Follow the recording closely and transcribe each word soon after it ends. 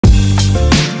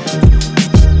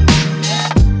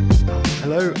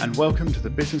welcome to the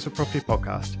Business of Property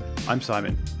podcast. I'm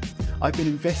Simon. I've been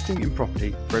investing in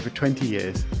property for over 20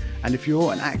 years, and if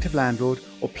you're an active landlord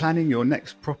or planning your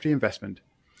next property investment,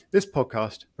 this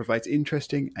podcast provides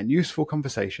interesting and useful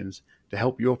conversations to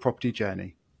help your property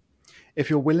journey.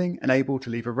 If you're willing and able to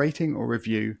leave a rating or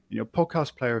review in your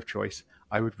podcast player of choice,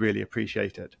 I would really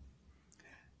appreciate it.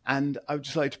 And I would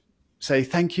just like to say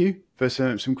thank you for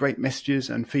some great messages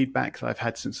and feedback that I've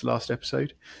had since the last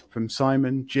episode from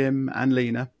Simon, Jim and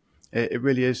Lena. It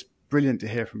really is brilliant to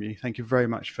hear from you. Thank you very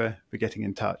much for getting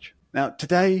in touch. Now,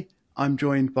 today I'm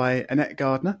joined by Annette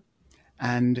Gardner,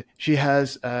 and she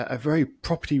has a very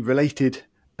property-related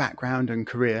background and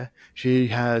career. She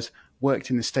has worked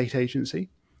in the estate agency,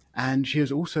 and she has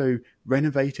also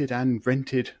renovated and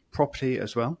rented property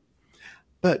as well.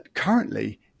 But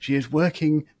currently, she is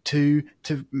working to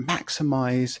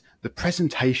maximize the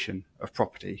presentation of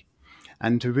property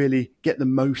and to really get the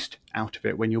most out of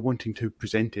it when you're wanting to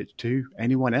present it to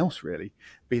anyone else, really,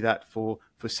 be that for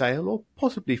sale or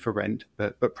possibly for rent,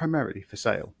 but primarily for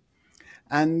sale.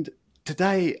 And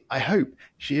today, I hope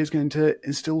she is going to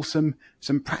instill some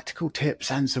practical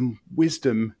tips and some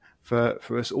wisdom for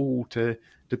us all to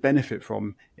benefit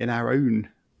from in our own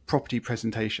property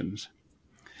presentations.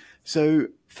 So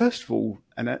first of all,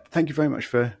 Annette, thank you very much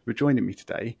for joining me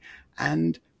today.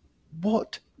 And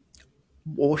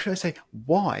or should I say,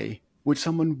 why would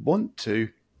someone want to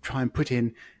try and put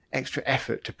in extra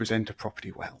effort to present a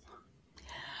property well?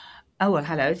 Oh, well,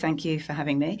 hello. Thank you for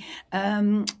having me.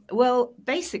 Well,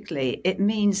 basically, it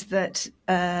means that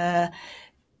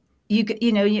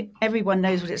everyone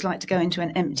knows what it's like to go into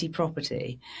an empty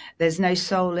property. There's no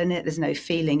soul in it. There's no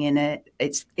feeling in it.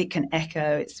 It can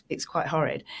echo. It's quite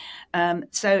horrid.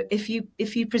 So if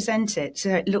you present it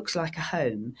so it looks like a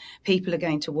home, people are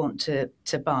going to want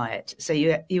to buy it. So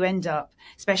you end up,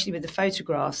 especially with the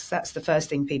photographs, that's the first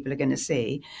thing people are going to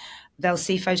see. They'll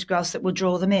see photographs that will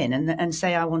draw them in and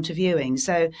say, I want a viewing.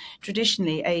 So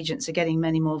traditionally, agents are getting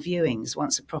many more viewings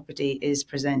once a property is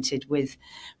presented with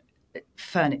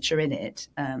furniture in it,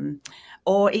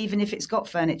 or even if it's got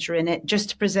furniture in it, just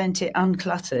to present it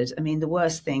uncluttered. I mean, the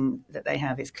worst thing that they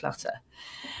have is clutter.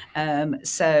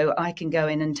 So I can go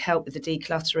in and help with the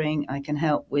decluttering. I can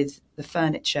help with the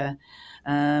furniture,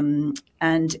 and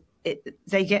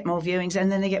they get more viewings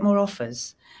and then they get more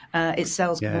offers. It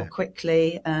sells more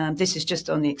quickly. This is just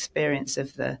on the experience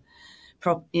of the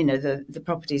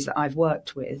properties that I've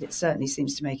worked with. It certainly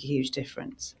seems to make a huge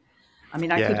difference. I mean,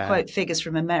 I could quote figures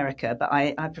from America, but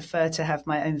I prefer to have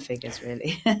my own figures,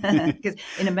 really, because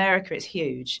in America it's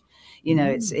huge. You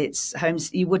know, it's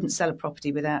homes. You wouldn't sell a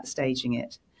property without staging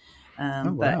it.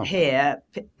 But here,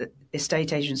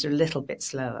 estate agents are a little bit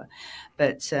slower.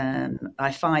 But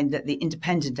I find that the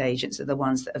independent agents are the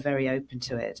ones that are very open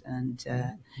to it, and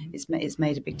it's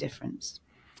made a big difference.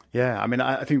 Yeah, I mean,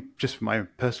 I think just from my own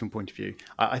personal point of view,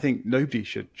 I think nobody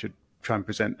should try and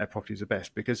present their properties the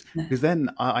best because then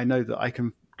I know that I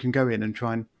can go in and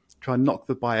try and knock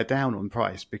the buyer down on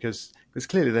price because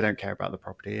clearly they don't care about the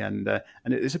property and it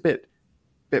is a bit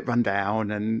run down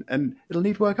and it'll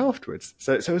need work afterwards.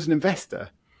 So as an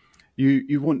investor,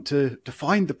 you want to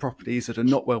find the properties that are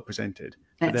not well presented.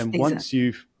 But then once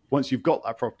you've got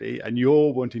that property and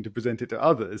you're wanting to present it to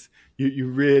others, you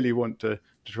really want to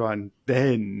try and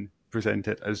then present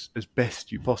it as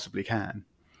best you possibly can.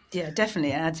 Yeah,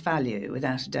 definitely adds value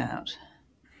without a doubt.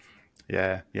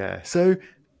 Yeah. So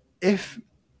if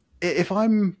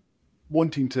I'm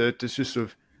wanting to just sort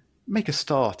of make a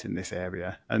start in this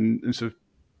area and sort of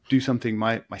do something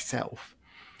myself,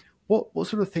 what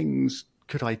sort of things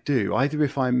could I do? Either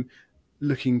if I'm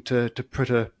looking to put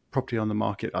a property on the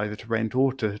market, either to rent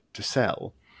or to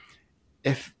sell,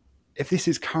 if this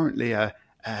is currently an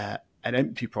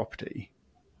empty property,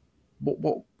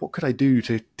 what could I do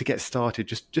to get started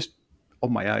just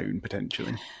on my own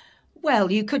potentially?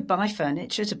 Well, you could buy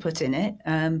furniture to put in it,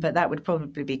 but that would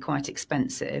probably be quite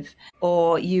expensive.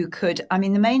 Or you could, I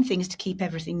mean, the main thing is to keep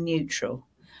everything neutral.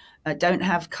 Don't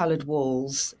have coloured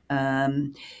walls.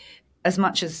 As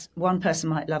much as one person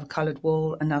might love a coloured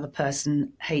wall, another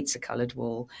person hates a coloured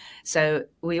wall. So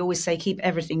we always say keep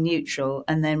everything neutral.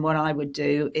 And then what I would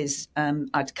do is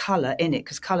I'd colour in it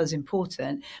because colour is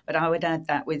important. But I would add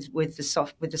that with the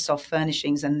soft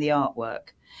furnishings and the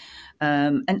artwork,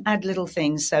 and add little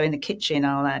things. So in the kitchen,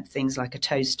 I'll add things like a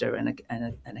toaster and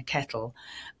a kettle.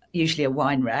 Usually a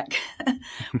wine rack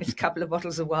with a couple of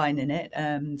bottles of wine in it.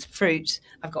 Fruit,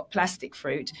 I've got plastic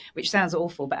fruit, which sounds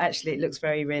awful, but actually it looks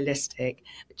very realistic.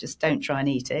 But just don't try and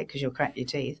eat it because you'll crack your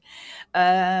teeth.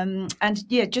 And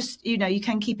yeah, just, you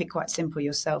can keep it quite simple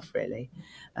yourself, really.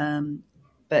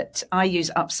 But I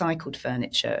use upcycled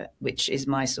furniture, which is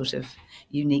my sort of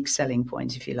unique selling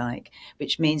point, if you like,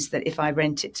 which means that if I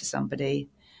rent it to somebody,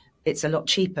 it's a lot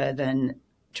cheaper than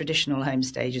traditional home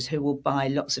stagers who will buy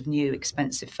lots of new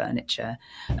expensive furniture,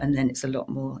 and then it's a lot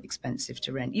more expensive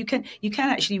to rent. You can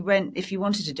actually rent if you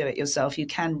wanted to do it yourself. You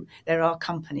can. There are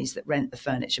companies that rent the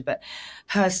furniture, but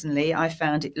personally, I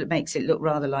found it makes it look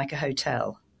rather like a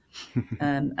hotel.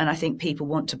 And I think people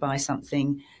want to buy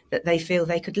something that they feel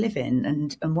they could live in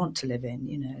and want to live in.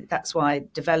 You know, that's why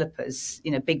developers,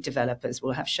 big developers,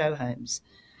 will have show homes.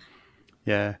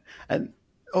 Yeah, and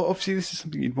obviously this is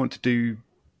something you'd want to do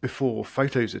before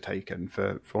photos are taken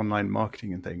for online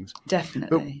marketing and things.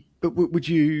 Definitely. But would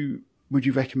you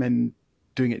recommend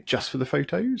doing it just for the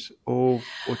photos, or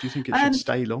do you think it should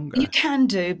stay longer? You can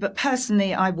do, but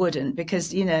personally I wouldn't, because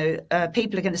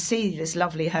people are going to see this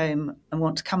lovely home and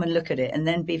want to come and look at it and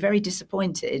then be very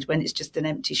disappointed when it's just an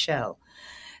empty shell.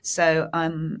 So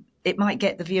it might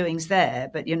get the viewings there,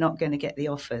 but you're not going to get the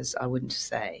offers, I wouldn't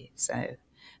say. So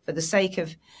for the sake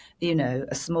of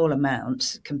a small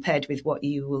amount compared with what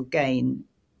you will gain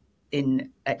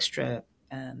in extra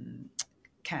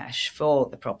cash for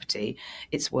the property,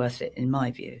 it's worth it in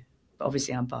my view. But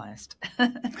obviously I'm biased.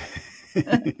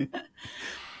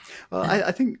 Well,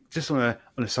 I think just on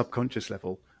a subconscious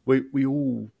level, we are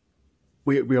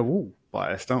all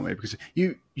biased, aren't we? Because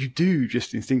you do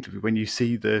just instinctively, when you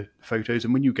see the photos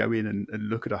and when you go in and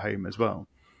look at a home as well.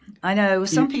 I know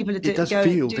some people it does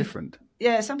feel different.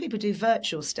 Yeah, some people do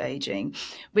virtual staging,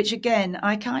 which again,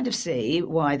 I kind of see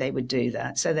why they would do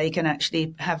that. So they can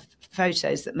actually have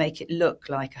photos that make it look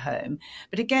like a home.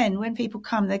 But again, when people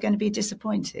come, they're going to be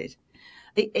disappointed.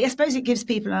 I suppose it gives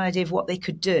people an idea of what they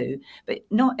could do, but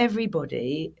not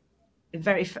everybody,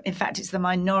 in fact, it's the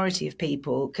minority of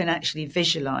people can actually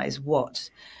visualize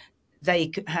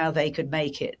how they could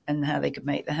make it and how they could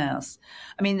make the house.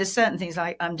 I mean, there's certain things,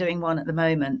 like I'm doing one at the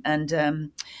moment,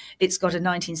 and it's got a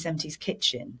 1970s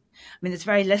kitchen. I mean, there's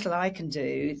very little I can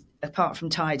do apart from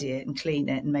tidy it and clean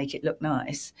it and make it look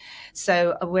nice.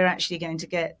 So we're actually going to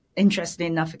get,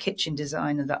 interestingly enough, a kitchen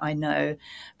designer that I know.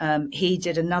 He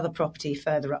did another property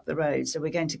further up the road. So we're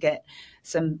going to get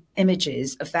some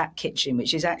images of that kitchen,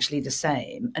 which is actually the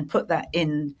same, and put that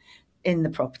in the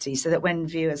property so that when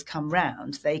viewers come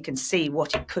round, they can see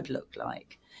what it could look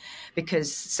like.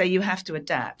 So you have to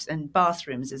adapt. And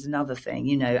bathrooms is another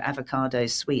thing, avocado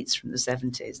suites from the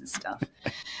 70s and stuff.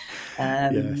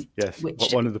 Yes.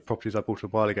 One of the properties I bought a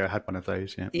while ago had one of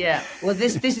those, yeah. Yeah. Well,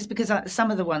 this is because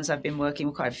some of the ones I've been working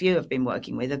with, quite a few I've been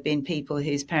working with, have been people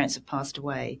whose parents have passed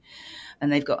away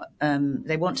and they've got,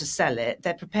 they want to sell it.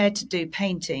 They're prepared to do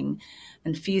painting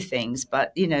and a few things,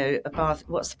 but, a bath,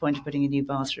 what's the point of putting a new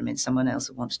bathroom in? Someone else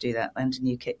will want to do that, and a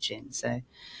new kitchen. So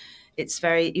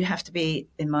you have to be,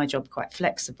 in my job, quite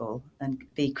flexible and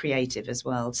be creative as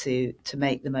well to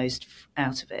make the most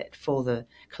out of it for the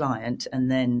client,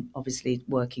 and then obviously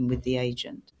working with the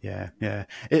agent. Yeah.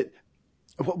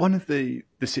 One of the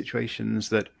situations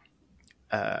that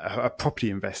a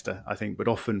property investor, I think, would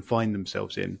often find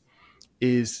themselves in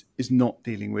is not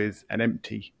dealing with an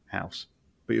empty house,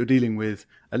 but you're dealing with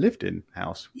a lived-in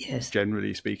house, yes,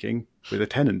 generally speaking, with a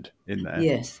tenant in there.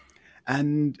 Yes.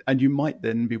 And you might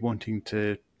then be wanting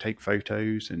to take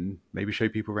photos and maybe show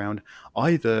people around,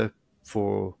 either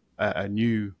for a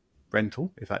new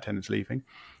rental, if that tenant's leaving,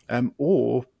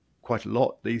 or quite a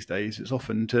lot these days, it's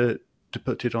often to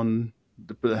put it on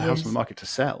the house on the market to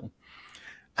sell.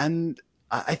 And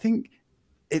I think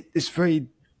it's very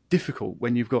difficult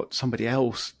when you've got somebody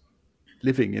else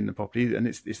living in the property and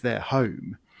it's their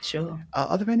home. Sure.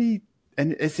 Are there any?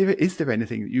 And is there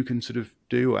anything that you can sort of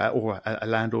do, or a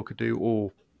landlord could do,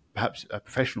 or perhaps a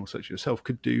professional such as yourself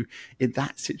could do in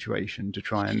that situation to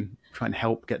try and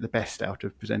help get the best out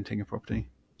of presenting a property?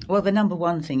 Well, the number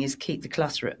one thing is keep the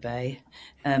clutter at bay.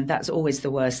 That's always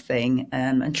the worst thing.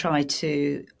 And try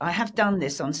to. I have done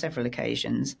this on several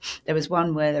occasions. There was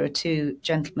one where there were two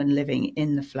gentlemen living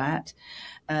in the flat,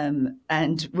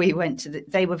 and we went to.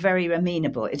 They were very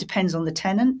amenable. It depends on the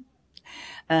tenant.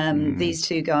 These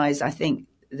two guys, I think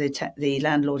the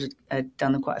landlord had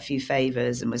done them quite a few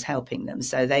favours and was helping them,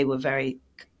 so they were very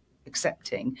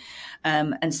accepting.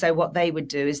 And so what they would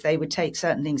do is they would take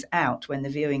certain things out when the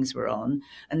viewings were on,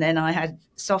 and then I had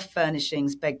soft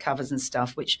furnishings, bed covers and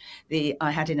stuff, which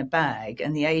I had in a bag,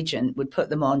 and the agent would put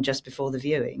them on just before the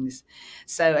viewings.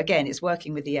 So again, it's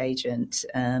working with the agent,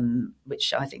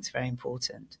 which I think is very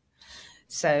important.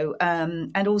 So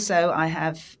and also I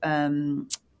have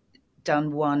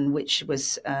done one which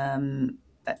was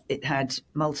it had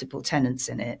multiple tenants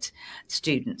in it,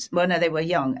 students. Well, no, they were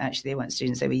young. Actually, they weren't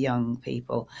students. They were young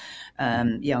people,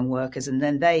 young workers. And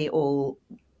then they all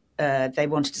they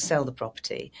wanted to sell the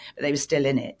property, but they were still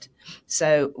in it.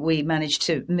 So we managed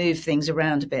to move things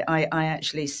around a bit. I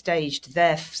actually staged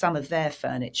some of their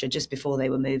furniture just before they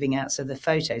were moving out so the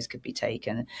photos could be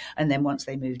taken. And then once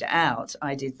they moved out,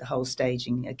 I did the whole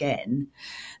staging again.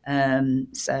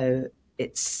 So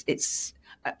it's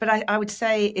but I would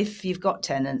say if you've got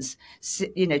tenants,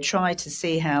 try to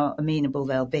see how amenable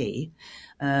they'll be.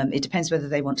 It depends whether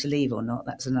they want to leave or not.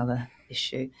 That's another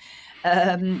issue.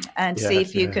 See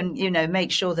if you can,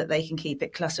 make sure that they can keep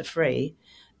it clutter-free.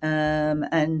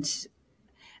 This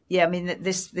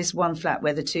one flat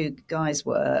where the two guys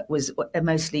was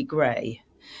mostly grey.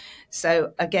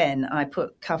 So again, I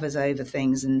put covers over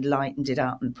things and lightened it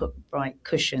up and put bright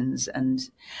cushions and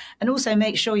also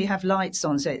make sure you have lights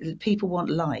on. So people want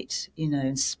light, and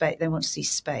they want to see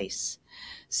space.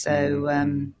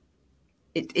 So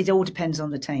it all depends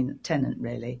on the tenant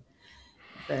really.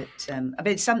 But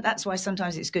that's why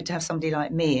sometimes it's good to have somebody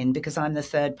like me in, because I'm the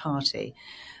third party,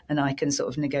 and I can sort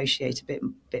of negotiate a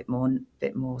bit more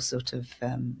sort of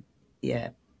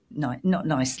not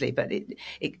nicely, but they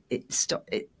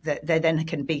then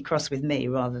can be cross with me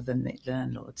rather than the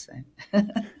landlord. So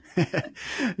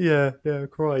yeah,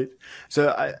 quite.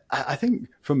 So I think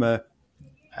from a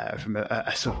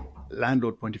sort of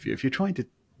landlord point of view, if you're trying to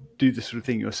do this sort of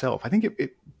thing yourself, I think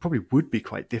it probably would be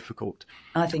quite difficult.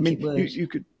 It would. You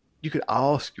could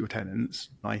ask your tenants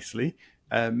nicely,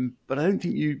 but I don't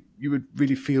think you would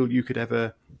really feel you could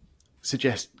ever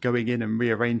suggest going in and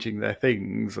rearranging their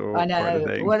things or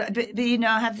anything. Well, but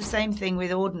I have the same thing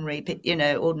with ordinary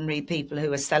people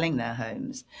who are selling their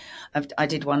homes. I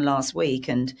did one last week,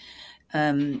 and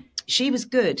she was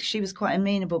good. She was quite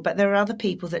amenable, but there are other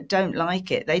people that don't like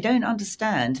it. They don't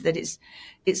understand that it's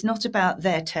not about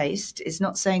their taste. It's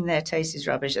not saying their taste is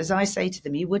rubbish. As I say to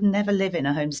them, you would never live in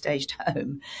a home-staged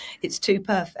home. It's too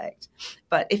perfect.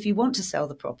 But if you want to sell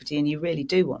the property and you really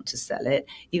do want to sell it,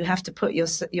 you have to put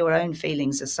your own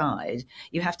feelings aside.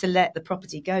 You have to let the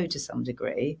property go to some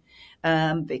degree,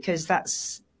 because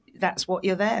that's what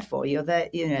you're there for. You're there,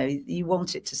 you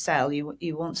want it to sell.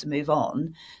 You want to move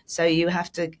on. So you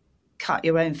have to cut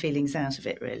your own feelings out of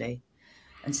it, really.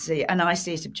 And I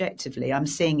see it objectively. I'm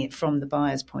seeing it from the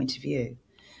buyer's point of view.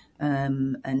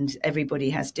 And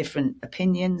everybody has different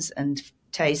opinions and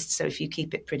tastes. So if you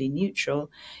keep it pretty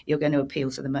neutral, you're going to appeal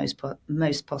to the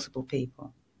most possible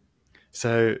people.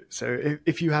 So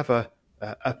if you have a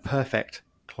perfect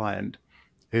client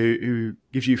who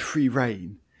gives you free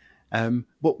rein,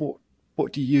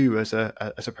 what do you as a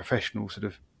professional sort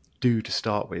of do to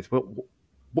start with?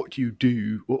 What do you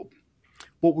do?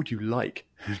 What would you like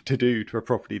to do to a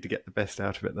property to get the best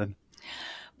out of it then?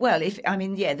 Well,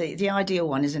 the ideal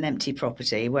one is an empty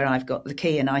property where I've got the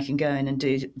key and I can go in and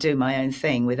do my own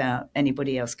thing without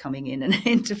anybody else coming in and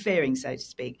interfering, so to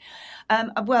speak.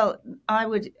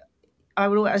 I would,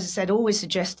 as I said, always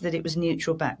suggest that it was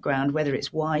neutral background, whether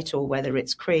it's white or whether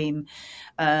it's cream,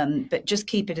 but just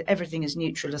keep everything as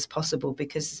neutral as possible,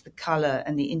 because the colour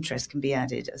and the interest can be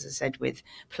added. As I said, with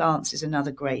plants is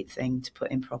another great thing to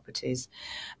put in properties.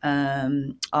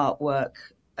 Artwork,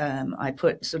 I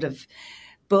put sort of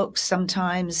books,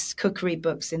 sometimes cookery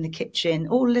books in the kitchen,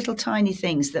 all little tiny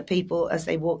things that people, as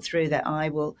they walk through, their eye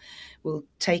will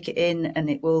take it in, and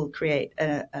it will create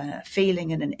a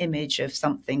feeling and an image of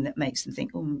something that makes them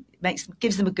think,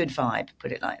 gives them a good vibe,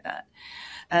 put it like that.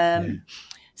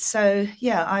 So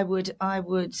yeah, I would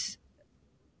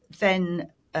then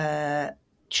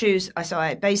choose. So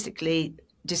I basically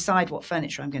decide what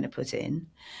furniture I'm going to put in.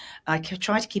 I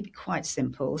try to keep it quite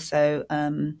simple. So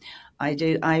I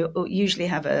usually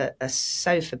have a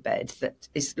sofa bed that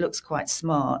looks quite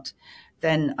smart.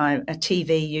 Then a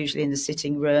TV usually in the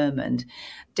sitting room and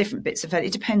different bits of it.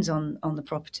 It depends on the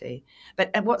property. But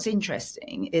what's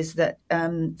interesting is that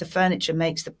the furniture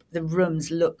makes the rooms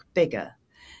look bigger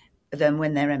than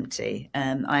when they're empty.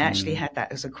 I actually had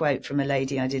that as a quote from a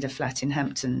lady. I did a flat in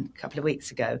Hampton a couple of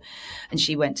weeks ago, and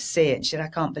she went to see it and she said, I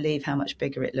can't believe how much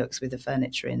bigger it looks with the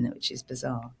furniture in, which is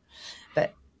bizarre.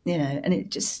 But and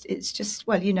it's just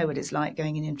what it's like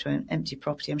going into an empty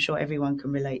property. I'm sure everyone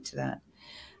can relate to that.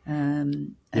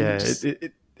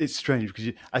 It's strange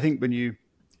because I think when you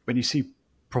see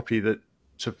property that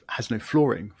sort of has no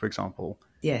flooring, for example,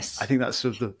 yes, I think that's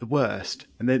sort of the worst.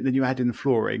 And then you add in the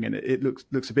flooring, and it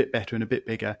looks a bit better and a bit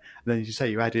bigger. And then, as you say,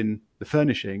 you add in the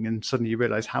furnishing, and suddenly you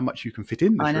realise how much you can fit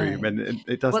in this room, and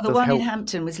it does. Well, the does one help. in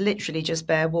Hampton was literally just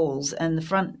bare walls, and the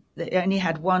front it only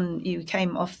had one. You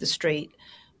came off the street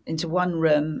into one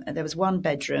room, and there was one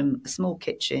bedroom, a small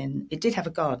kitchen. It did have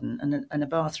a garden and a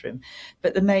bathroom,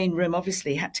 but the main room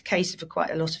obviously had to cater for quite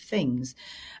a lot of things.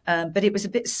 But it was a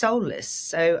bit soulless.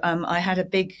 So I had a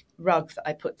big rug that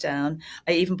I put down.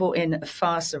 I even brought in a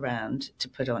fire surround to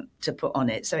put on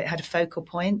it, so it had a focal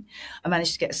point. I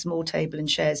managed to get a small table and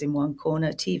chairs in one corner,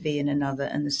 a TV in another,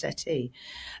 and the settee.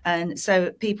 And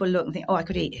so people look and think, oh, I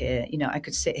could eat here. You know, I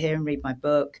could sit here and read my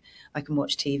book. I can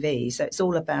watch TV. So it's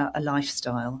all about a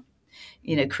lifestyle.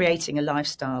 You know, creating a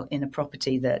lifestyle in a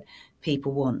property that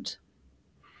people want.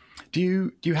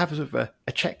 Do you have a sort of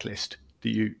a checklist that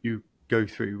you go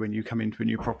through when you come into a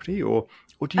new property, or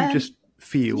do you just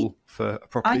feel for a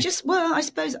property? I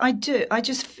suppose I do. I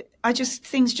just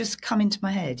things just come into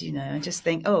my head, you know. I just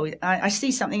think, oh, I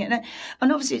see something, and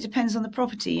obviously it depends on the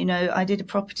property. You know, I did a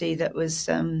property that was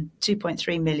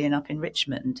 2.3 million up in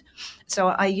Richmond, so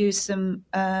I used some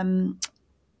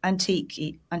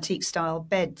antique style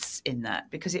beds in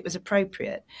that because it was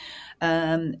appropriate.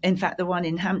 In fact, the one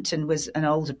in Hampton was an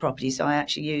older property, so I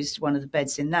actually used one of the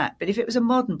beds in that. But if it was a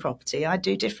modern property, I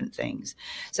do different things.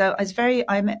 So I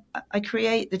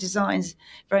create the designs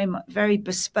very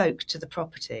bespoke to the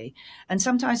property, and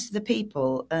sometimes to the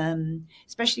people,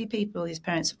 especially people whose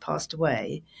parents have passed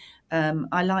away.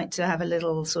 I like to have a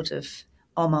little sort of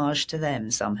homage to them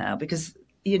somehow because,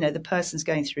 you know, the person's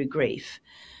going through grief.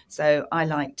 So I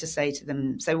like to say to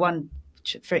them,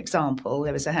 for example,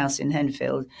 there was a house in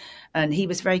Henfield and he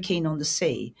was very keen on the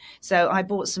sea. So I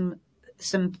bought some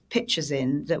pictures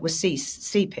in that were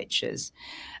sea pictures.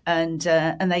 And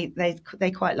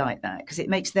they quite like that because it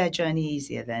makes their journey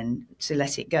easier then to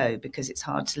let it go, because it's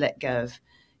hard to let go of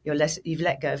you've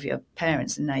let go of your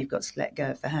parents and now you've got to let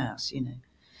go of the house, you know.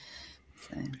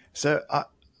 So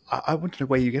I want to know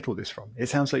where you get all this from. It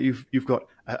sounds like you've got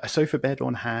a sofa bed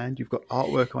on hand, you've got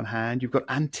artwork on hand, you've got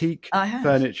antique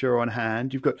furniture on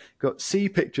hand, you've got sea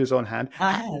pictures on hand.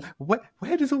 I have.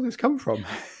 Where does all this come from?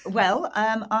 Well,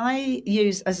 I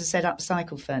use, as I said,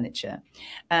 upcycled furniture.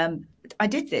 I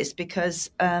did this because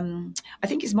I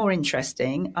think it's more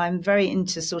interesting. I'm very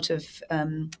into sort of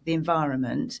the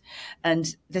environment,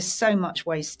 and there's so much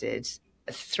wasted,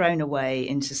 thrown away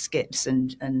into skips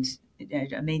and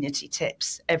amenity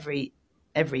tips every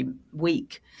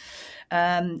week.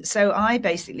 So I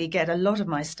basically get a lot of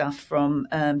my stuff from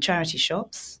charity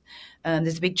shops.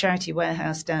 There's a big charity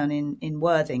warehouse down in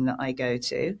Worthing that I go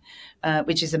to,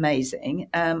 which is amazing.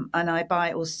 And I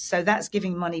buy also, so that's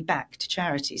giving money back to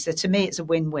charity. So to me, it's a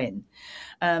win-win.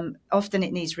 Often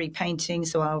it needs repainting,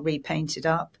 so I'll repaint it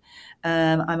up.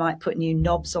 I might put new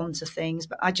knobs onto things,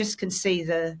 but I just can see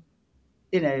the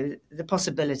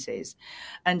possibilities,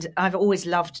 and I've always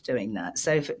loved doing that.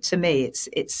 So to me,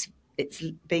 it's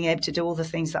being able to do all the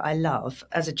things that I love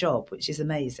as a job, which is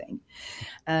amazing.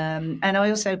 And I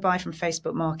also buy from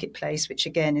Facebook Marketplace, which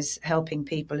again is helping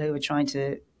people who are trying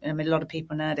to. I mean, a lot of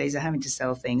people nowadays are having to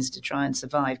sell things to try and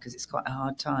survive because it's quite a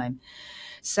hard time.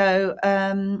 So.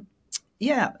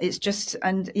 Yeah, it's just,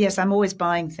 and yes, I'm always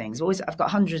buying things. I've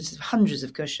got hundreds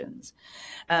of cushions,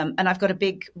 and I've got a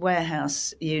big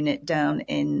warehouse unit down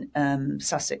in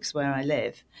Sussex where I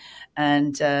live,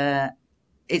 and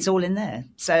it's all in there.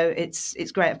 So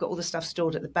it's great. I've got all the stuff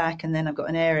stored at the back, and then I've got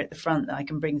an area at the front that I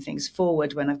can bring things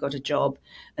forward when I've got a job,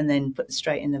 and then put it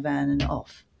straight in the van and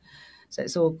off. So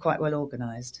it's all quite well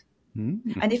organised.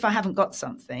 Mm. And if I haven't got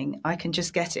something, I can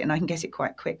just get it, and I can get it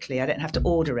quite quickly. I don't have to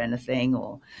order anything,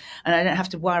 and I don't have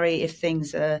to worry if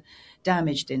things are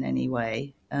damaged in any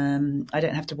way. I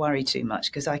don't have to worry too much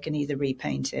because I can either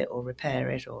repaint it or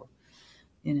repair it, or,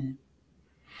 you know.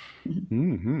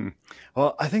 Mm-hmm.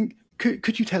 Well, I think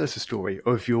could you tell us a story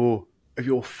of your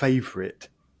favourite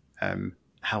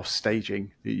house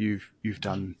staging that you've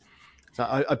done? So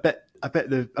I bet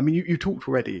you talked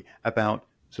already about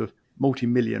sort of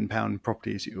multi-million pound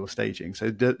properties that you're staging.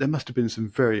 So there must have been some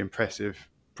very impressive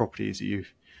properties that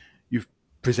you've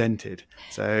presented.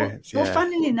 So well,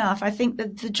 funnily enough, I think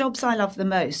that the jobs I love the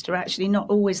most are actually not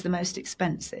always the most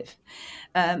expensive.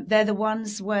 They're the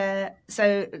ones where,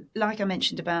 so like I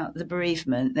mentioned about the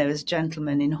bereavement, there was a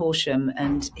gentleman in Horsham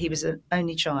and he was an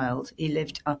only child. He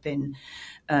lived up in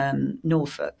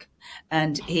Norfolk,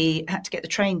 and he had to get the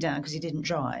train down because he didn't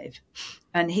drive.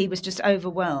 And he was just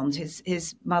overwhelmed.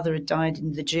 His mother had died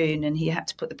in the June, and he had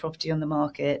to put the property on the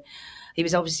market. He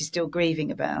was obviously still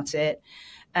grieving about it.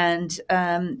 And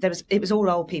it was all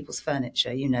old people's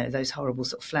furniture, you know, those horrible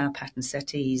sort of flower pattern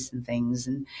settees and things.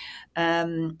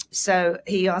 And so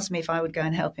he asked me if I would go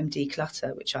and help him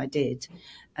declutter, which I did.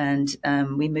 And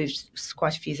we moved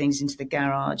quite a few things into the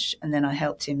garage, and then I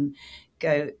helped him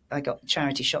I got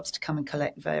charity shops to come and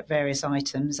collect various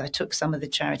items. I took some of the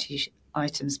charity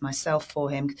items myself for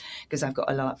him because I've got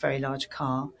a very large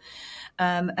car.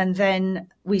 And then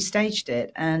we staged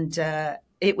it, and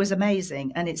it was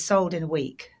amazing, and it sold in a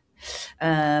week.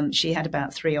 She had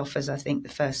about 3 offers, I think, the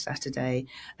first Saturday,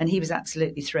 and he was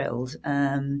absolutely thrilled.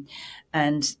 And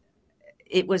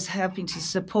it was helping to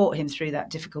support him through that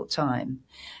difficult time,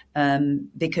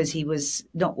 because he was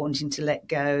not wanting to let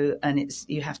go. And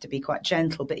you have to be quite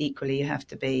gentle, but equally you have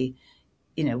to be,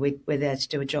 we're there to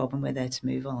do a job and we're there to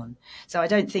move on. So I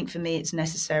don't think for me it's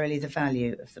necessarily the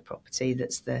value of the property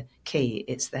that's the key.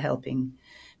 It's the helping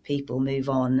people move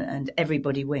on, and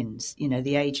everybody wins.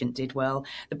 The agent did well.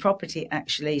 The property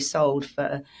actually sold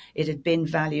it had been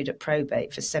valued at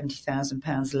probate for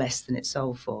 £70,000 less than it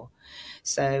sold for.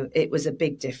 So it was a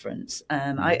big difference.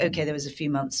 There was a few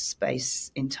months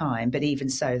space in time, but even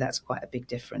so, that's quite a big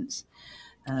difference.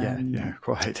 Yeah,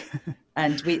 quite.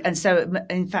 and so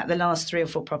in fact, the last 3 or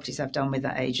 4 properties I've done with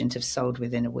that agent have sold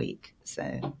within a week.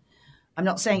 So I'm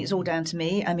not saying it's all down to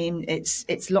me. I mean,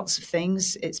 it's lots of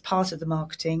things. It's part of the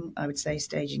marketing. I would say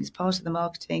staging is part of the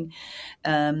marketing.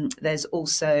 There's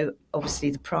also obviously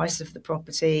the price of the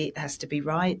property has to be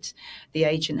right. The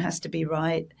agent has to be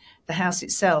right. The house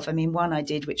itself. I mean, one I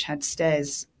did which had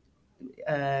stairs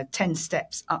 10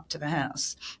 steps up to the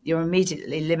house. You're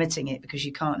immediately limiting it because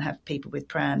you can't have people with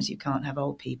prams, you can't have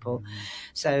old people.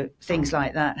 So things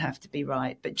like that have to be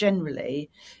right. But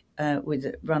generally, with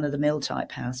a run-of-the-mill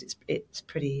type house, it's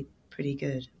pretty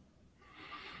good.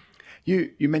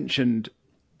 You mentioned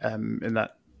in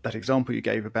that example you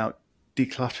gave about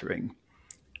decluttering.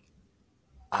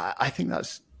 I think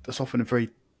that's often a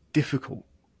very difficult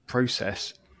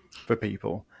process for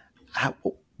people.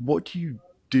 What do you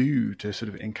do to sort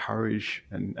of encourage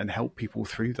and help people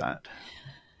through that?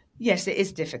 Yes, it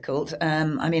is difficult.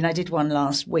 I mean, I did one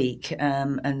last week,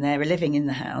 and they're living in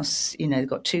the house. They've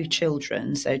got 2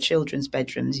 children, so children's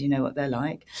bedrooms, you know what they're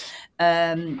like.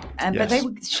 Yes.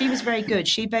 But she was very good.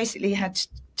 She basically had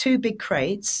 2 big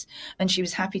crates, and she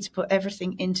was happy to put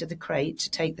everything into the crate to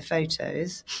take the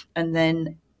photos, and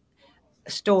then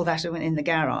store that in the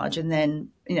garage, and then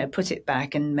put it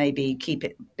back and maybe keep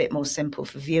it a bit more simple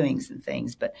for viewings and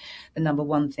things. But the number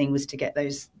one thing was to get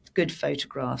those good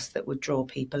photographs that would draw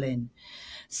people in.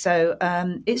 So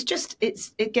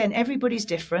it's again, everybody's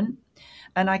different,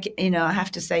 and I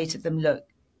have to say to them, look,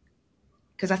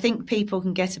 because I think people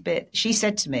can get a bit. She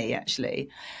said to me actually,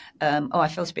 I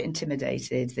felt a bit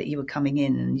intimidated that you were coming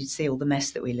in and you'd see all the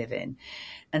mess that we live in.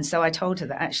 And so I told her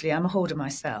that actually I'm a hoarder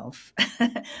myself.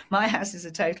 My house is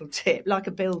a total tip, like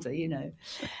a builder,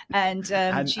 And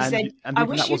she said, I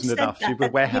wish that wasn't enough. She was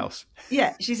a warehouse.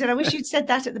 Yeah, she said, I wish you'd said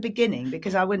that at the beginning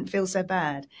because I wouldn't feel so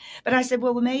bad. But I said,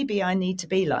 well, maybe I need to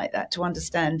be like that to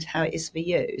understand how it is for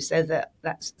you.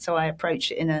 So I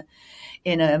approach it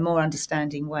in a more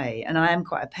understanding way. And I am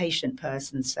quite a patient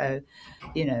person. So,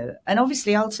 and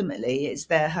obviously ultimately it's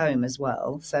their home as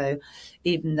well. So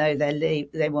even though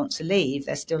they want to leave,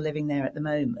 they're still living there at the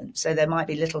moment. So there might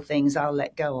be little things I'll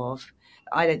let go of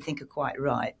I don't think are quite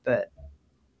right, but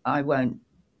I won't,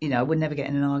 I would never get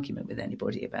in an argument with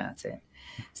anybody about it.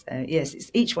 So yes,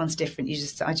 each one's different.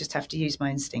 I just have to use my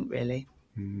instinct, really.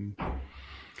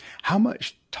 How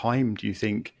much time do you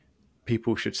think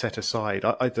people should set aside,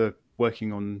 either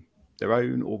working on their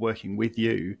own or working with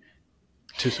you,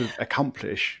 to sort of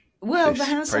accomplish the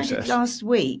house process? I did last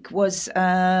week was,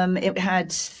 it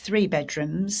had 3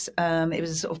 bedrooms. It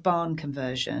was a sort of barn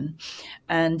conversion,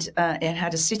 and it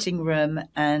had a sitting room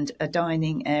and a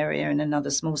dining area and another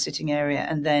small sitting area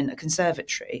and then a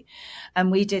conservatory.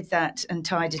 And we did that and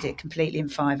tidied it completely in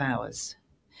 5 hours.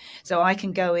 So I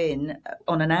can go in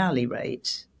on an hourly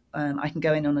rate. I can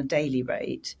go in on a daily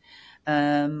rate.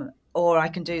 Or I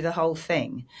can do the whole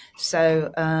thing.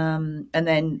 So,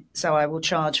 so I will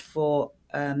charge for,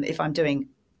 if I'm doing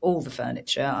all the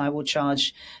furniture, I will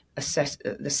charge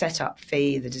the setup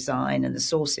fee, the design and the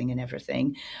sourcing and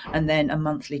everything, and then a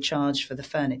monthly charge for the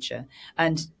furniture.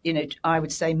 And, I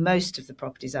would say most of the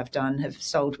properties I've done have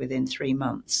sold within 3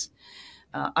 months.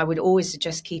 I would always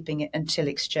suggest keeping it until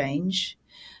exchange.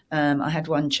 I had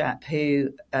one chap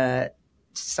who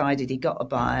decided he got a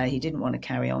buyer, he didn't want to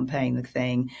carry on paying the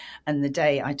thing, and the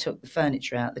day I took the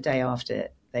furniture out, the day after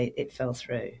it fell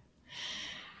through,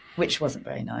 which wasn't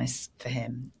very nice for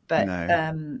him. But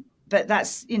no. But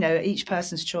that's each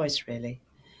person's choice, really.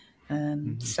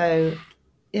 So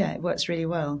yeah, it works really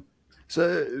well.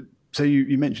 So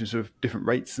you mentioned sort of different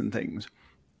rates and things.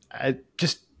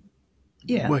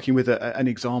 Working with an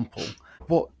example,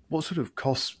 what sort of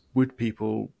costs would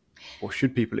people or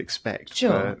should people expect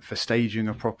for staging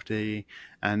a property,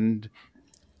 and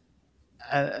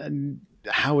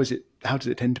how does it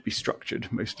tend to be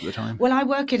structured most of the time? Well, I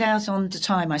work it out on the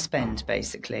time I spend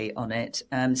basically on it.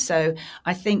 So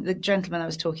I think the gentleman I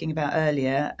was talking about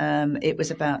earlier, it was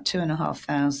about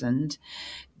 2,500.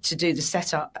 to do the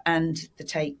setup and the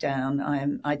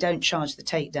takedown. I don't charge the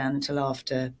takedown until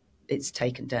after it's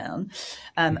taken down.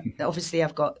 Obviously,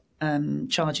 I've got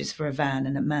charges for a van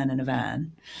and a man and a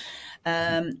van.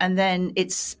 And then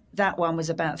that one was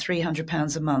about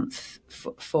 £300 a month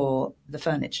for the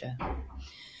furniture.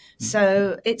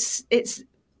 So it's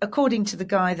according to the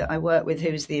guy that I work with,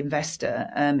 who's the investor.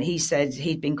 He said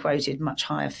he'd been quoted much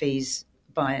higher fees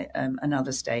by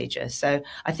another stager. So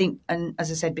I think, and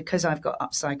as I said, because I've got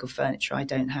upcycled furniture, I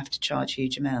don't have to charge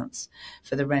huge amounts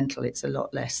for the rental. It's a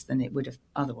lot less than it would have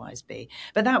otherwise be.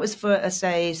 But that was for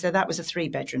so that was a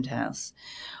 3-bedroomed house.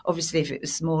 Obviously, if it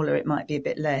was smaller, it might be a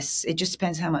bit less. It just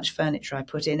depends how much furniture I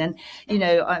put in.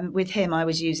 And, with him, I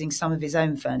was using some of his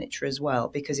own furniture as well,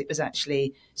 because it was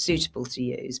actually suitable to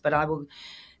use. But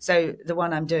so the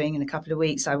one I'm doing in a couple of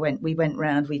weeks, we went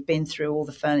round, we've been through all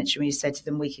the furniture, and we said to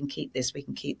them, we can keep this, we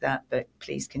can keep that, but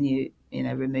please can you,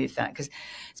 remove that? Because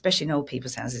especially in old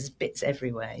people's houses, there's bits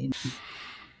everywhere.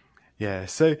 Yeah,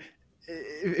 so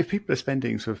if people are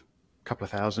spending sort of a couple of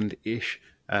thousand-ish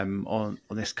on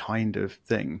this kind of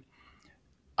thing,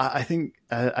 I think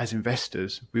as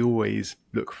investors, we always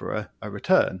look for a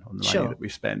return on the money that we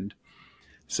spend.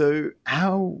 So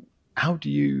how do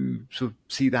you sort of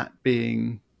see that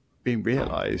being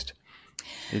realised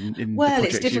in well, the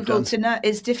it's difficult to know.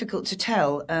 It's difficult to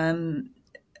tell.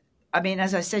 I mean,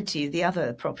 as I said to you, the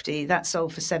other property that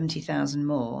sold for 70,000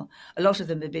 more. A lot of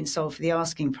them have been sold for the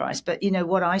asking price. But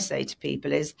what I say to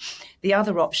people is, the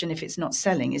other option, if it's not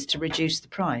selling, is to reduce the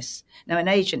price. Now, an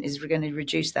agent is going to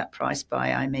reduce that price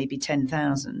by maybe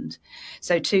 10,000.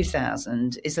 So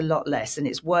 2,000 is a lot less, and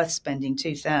it's worth spending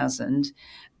 2,000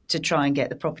 to try and get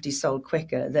the property sold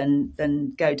quicker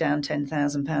than go down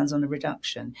 £10,000 on a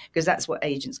reduction, because that's what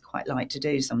agents quite like to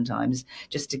do sometimes,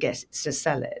 just to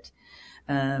sell it.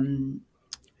 But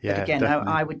again,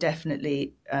 I would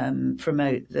definitely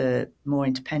promote the more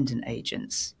independent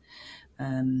agents.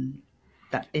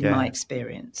 That in my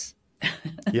experience.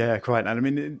 Yeah, quite. And I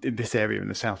mean, in this area in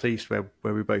the southeast where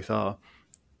we both are,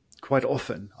 quite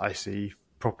often I see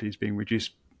properties being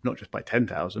reduced not just by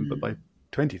 10,000, but by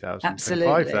 20,000,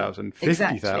 25,000,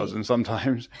 50,000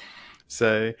 sometimes.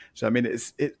 So I mean,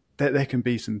 there can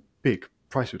be some big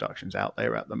price reductions out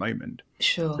there at the moment.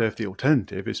 Sure. So if the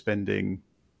alternative is spending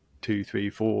 2,000,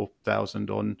 3,000, 4,000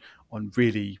 on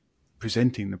really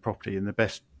presenting the property in the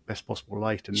best possible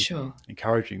light and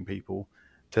encouraging people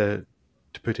to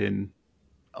put in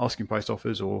asking price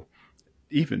offers, or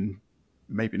even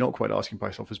maybe not quite asking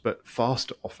price offers, but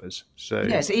faster offers. So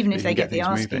even if they get the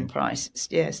asking price,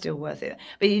 it's still worth it.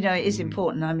 But it is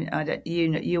important. I mean,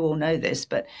 you all know this,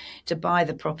 but to buy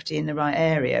the property in the right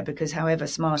area, because however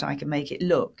smart I can make it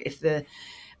look, the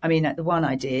one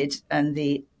I did, and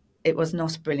it was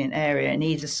not a brilliant area, and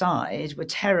either side were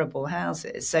terrible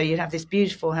houses. So you'd have this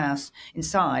beautiful house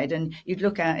inside, and you'd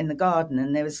look out in the garden,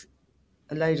 and there was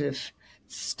a load of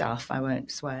stuff, I won't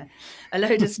swear, a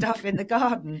load of stuff in the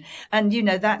garden, and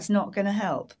that's not going to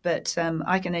help. But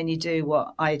I can only do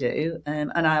what I do,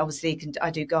 and I obviously I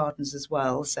do gardens as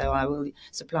well, so I will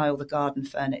supply all the garden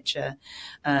furniture,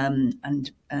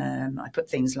 and I put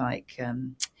things like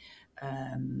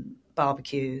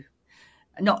barbecue,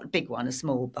 not a big one, a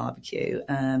small barbecue,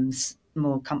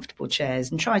 more comfortable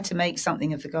chairs, and try to make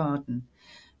something of the garden.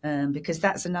 Because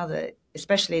that's another,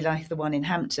 especially like the one in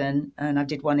Hampton, and I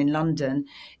did one in London,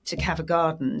 to have a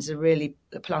garden is a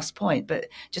plus point, but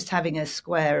just having a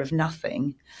square of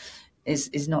nothing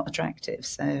is not attractive.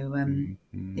 So,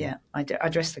 I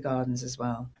dress the gardens as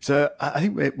well. So I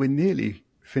think we're nearly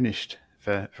finished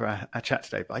for our chat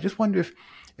today, but I just wonder if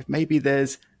maybe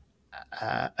there's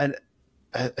a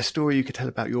story you could tell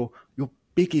about your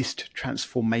biggest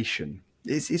transformation.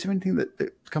 Is there anything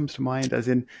that comes to mind, as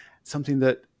in something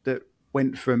that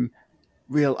went from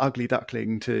real ugly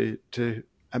duckling to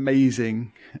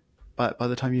amazing by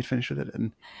the time you'd finished with it?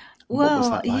 And what was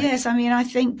that like? Yes, I mean, I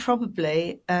think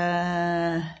probably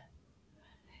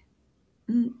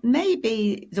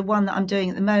maybe the one that I'm doing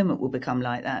at the moment will become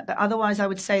like that. But otherwise, I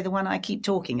would say the one I keep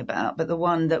talking about, but the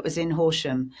one that was in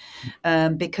Horsham,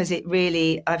 because it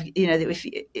really, if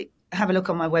you have a look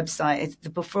on my website, the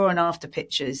before and after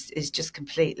pictures is just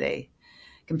completely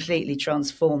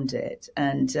transformed it,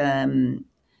 and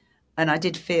I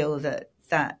did feel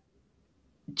that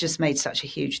just made such a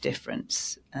huge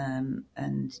difference, and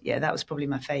that was probably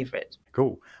my favourite.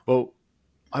 Cool. Well,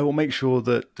 I will make sure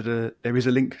that there is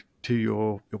a link to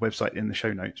your website in the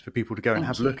show notes for people to go and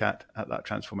have a look at that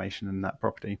transformation and that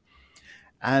property.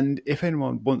 And if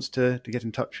anyone wants to get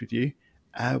in touch with you,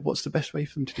 what's the best way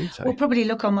for them to do so? Well, probably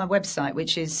look on my website,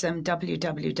 which is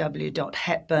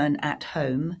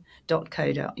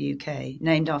www.hepburnathome.co.uk,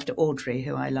 named after Audrey,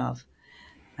 who I love.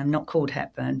 I'm not called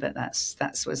Hepburn, but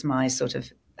that was my sort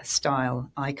of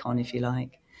style icon, if you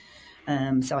like.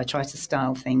 So I try to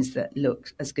style things that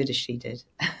look as good as she did.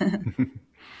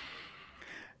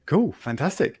 Cool,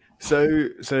 fantastic. So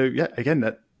yeah, again,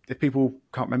 that if people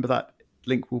can't remember, that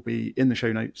link will be in the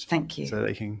show notes. Thank you. So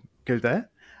they can go there.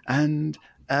 And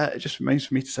it just remains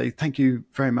for me to say thank you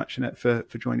very much, Annette, for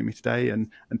joining me today and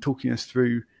talking us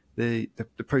through the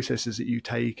processes that you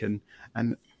take and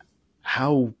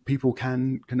how people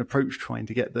can approach trying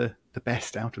to get the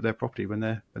best out of their property when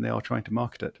they are trying to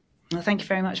market it. Well, thank you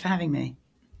very much for having me.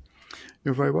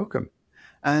 You're very welcome.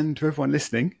 And to everyone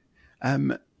listening,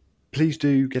 please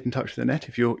do get in touch with Annette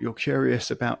if you're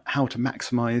curious about how to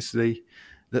maximise the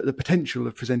potential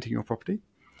of presenting your property.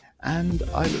 And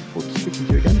I look forward to speaking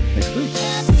to you again next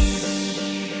week.